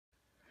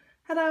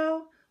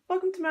Hello,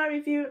 welcome to my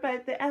review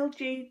about the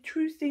LG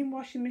True Steam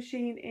washing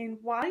machine in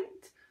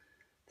white.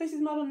 This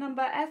is model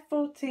number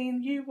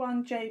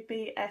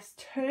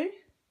F14U1JBS2.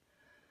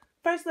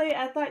 Firstly,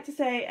 I'd like to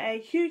say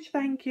a huge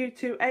thank you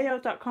to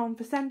AO.com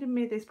for sending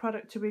me this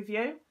product to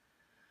review.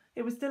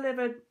 It was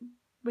delivered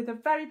with a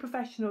very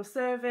professional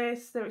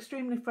service, they're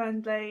extremely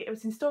friendly, it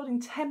was installed in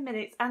 10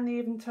 minutes and they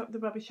even took the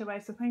rubbish away,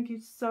 so thank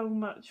you so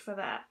much for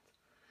that.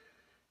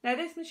 Now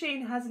this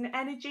machine has an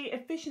energy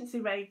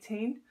efficiency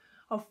rating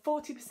of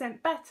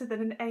 40% better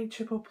than an A+++,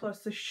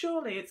 so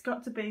surely it's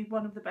got to be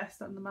one of the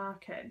best on the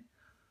market.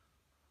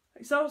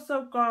 It's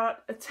also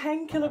got a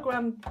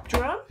 10kg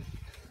drum,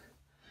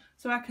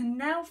 so I can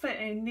now fit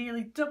in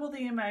nearly double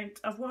the amount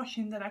of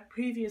washing that I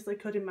previously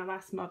could in my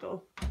last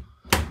model.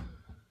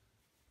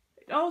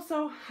 It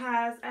also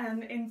has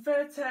an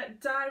inverter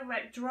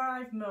direct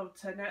drive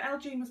motor. Now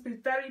LG must be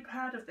very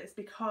proud of this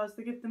because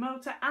they give the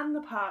motor and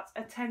the parts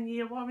a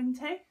 10-year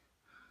warranty.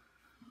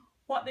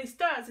 What this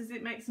does is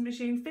it makes the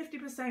machine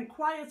 50%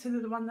 quieter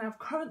than the one that I've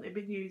currently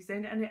been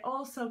using, and it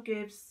also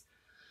gives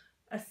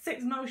a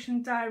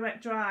 6-motion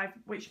direct drive,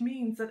 which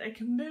means that it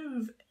can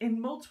move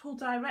in multiple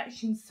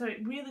directions, so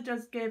it really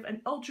does give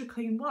an ultra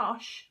clean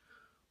wash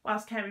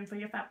whilst caring for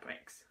your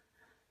fabrics.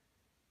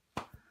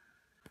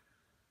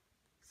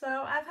 So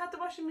I've had the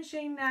washing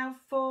machine now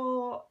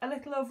for a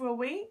little over a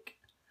week.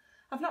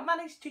 I've not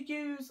managed to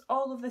use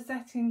all of the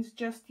settings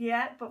just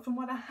yet, but from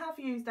what I have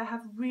used I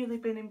have really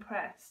been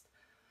impressed.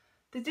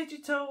 The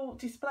digital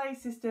display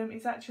system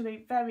is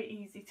actually very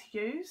easy to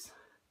use,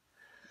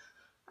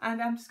 and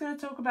I'm just going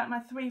to talk about my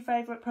 3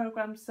 favourite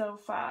programs so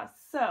far.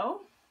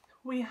 So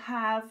we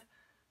have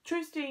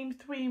True Steam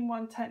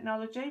 3-in-1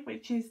 technology,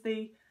 which is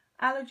the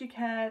Allergy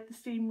Care, the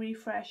Steam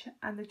Refresh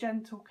and the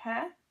Gentle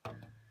Care.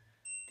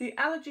 The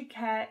Allergy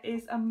Care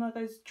is a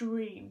mother's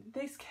dream.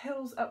 This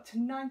kills up to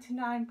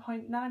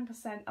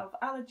 99.9% of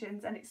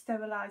allergens and it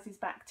sterilises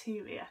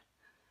bacteria.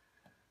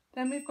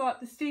 Then we've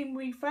got the Steam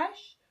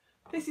Refresh.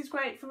 This is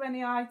great for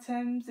any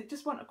items that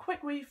just want a quick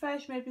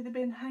refresh. Maybe they've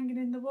been hanging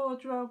in the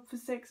wardrobe for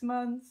 6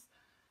 months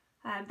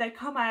and they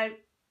come out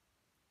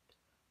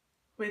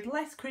with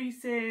less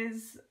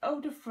creases,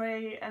 odour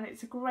free, and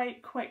it's a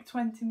great quick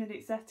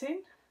 20-minute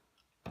setting.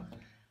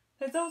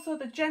 There's also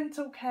the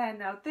Gentle Care.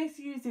 Now this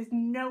uses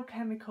no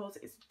chemicals,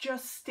 it's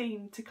just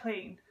steam to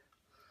clean.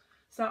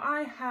 So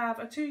I have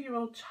a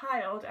 2-year-old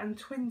child and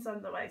twins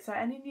on the way, so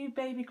any new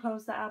baby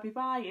clothes that I'll be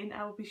buying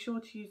I will be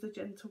sure to use the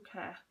Gentle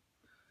Care.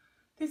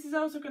 This is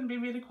also going to be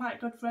really quite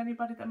good for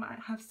anybody that might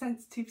have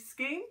sensitive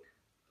skin.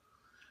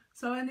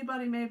 So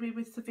anybody maybe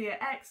with severe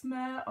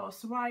eczema or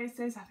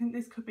psoriasis, I think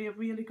this could be a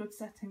really good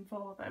setting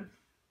for them.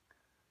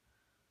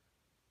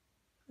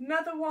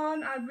 Another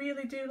one I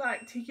really do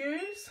like to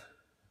use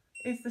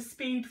is the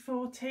Speed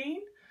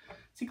 14.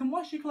 So you can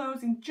wash your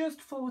clothes in just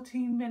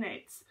 14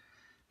 minutes.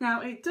 Now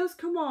it does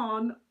come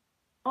on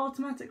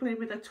automatically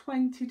with a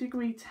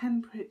 20-degree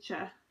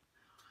temperature.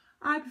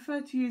 I prefer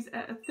to use it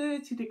at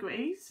 30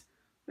 degrees.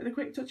 With a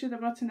quick touch of the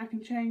button I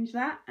can change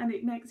that and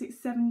it makes it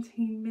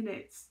 17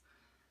 minutes.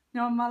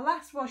 Now on my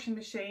last washing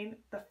machine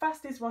the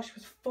fastest wash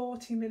was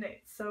 40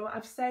 minutes, so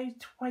I've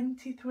saved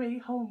 23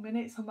 whole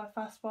minutes on my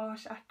fast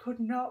wash. I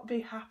could not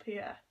be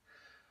happier.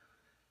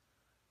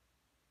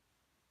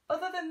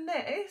 Other than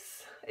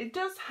this, it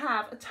does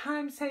have a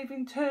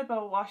time-saving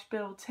turbo wash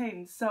built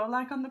in, so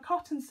like on the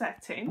cotton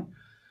setting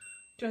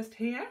just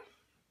here,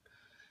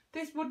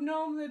 this would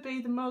normally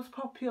be the most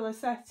popular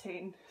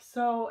setting,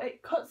 so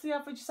it cuts the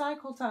average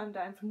cycle time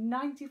down from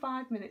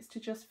 95 minutes to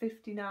just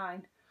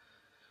 59.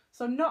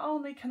 So not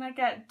only can I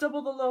get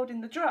double the load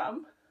in the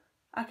drum,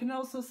 I can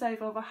also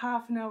save over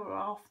half an hour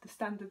off the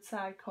standard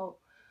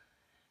cycle.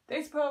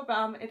 This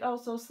program, it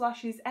also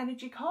slashes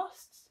energy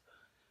costs,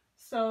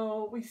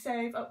 so we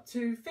save up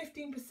to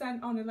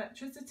 15% on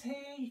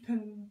electricity,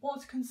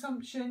 water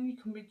consumption you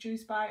can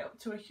reduce by up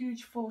to a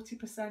huge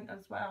 40%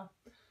 as well.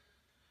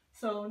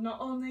 So not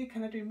only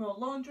can I do more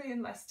laundry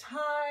in less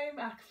time,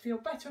 I can feel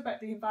better about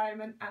the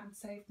environment and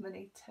save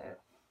money too.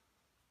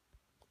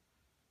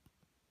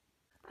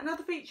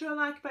 Another feature I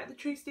like about the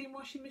True Steam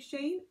washing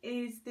machine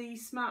is the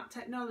smart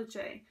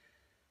technology.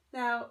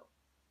 Now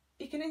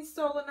you can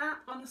install an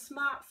app on a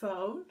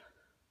smartphone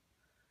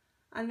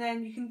and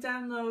then you can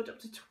download up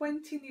to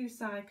 20 new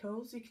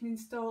cycles. You can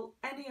install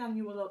any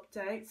annual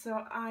update,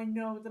 so I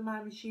know that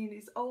my machine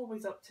is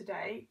always up to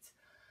date.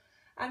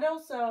 And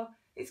also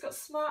it's got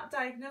smart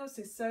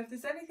diagnosis, so if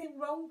there's anything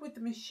wrong with the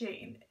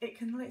machine, it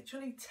can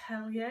literally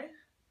tell you.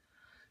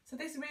 So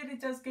this really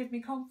does give me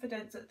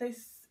confidence that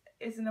this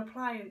is an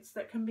appliance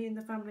that can be in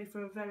the family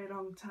for a very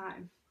long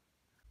time.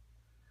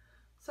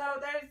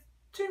 So there's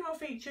 2 more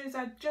features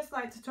I'd just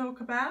like to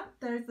talk about.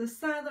 There's the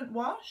silent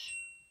wash,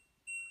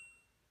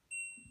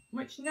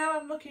 which now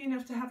I'm lucky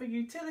enough to have a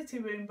utility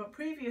room, but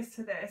previous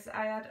to this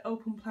I had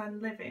open plan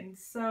living,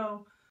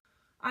 so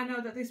I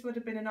know that this would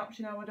have been an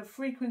option I would have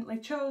frequently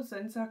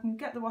chosen, so I can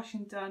get the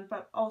washing done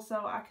but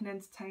also I can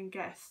entertain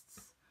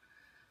guests.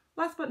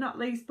 Last but not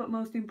least, but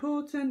most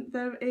important,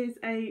 there is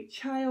a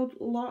child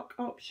lock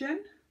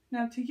option.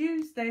 Now to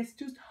use this,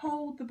 just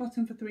hold the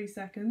button for 3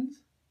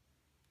 seconds.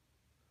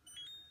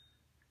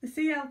 The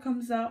CL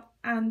comes up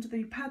and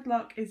the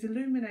padlock is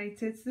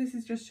illuminated, so this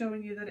is just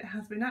showing you that it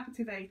has been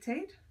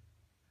activated.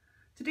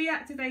 To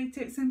deactivate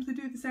it, simply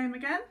do the same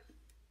again.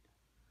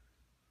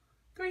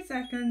 3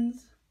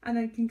 seconds, and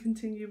then you can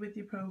continue with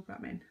your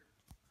programming.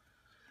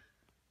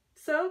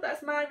 So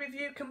that's my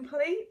review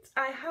complete.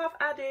 I have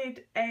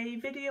added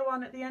a video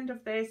on at the end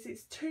of this.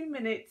 It's 2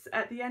 minutes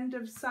at the end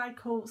of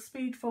cycle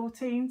speed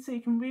 14, so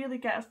you can really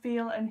get a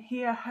feel and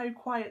hear how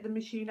quiet the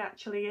machine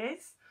actually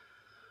is.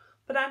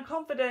 But I'm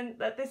confident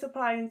that this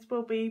appliance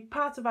will be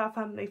part of our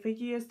family for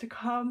years to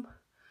come.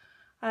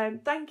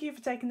 Thank you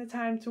for taking the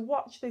time to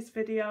watch this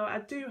video. I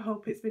do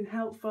hope it's been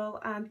helpful,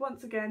 and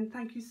once again,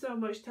 thank you so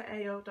much to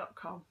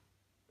AO.com.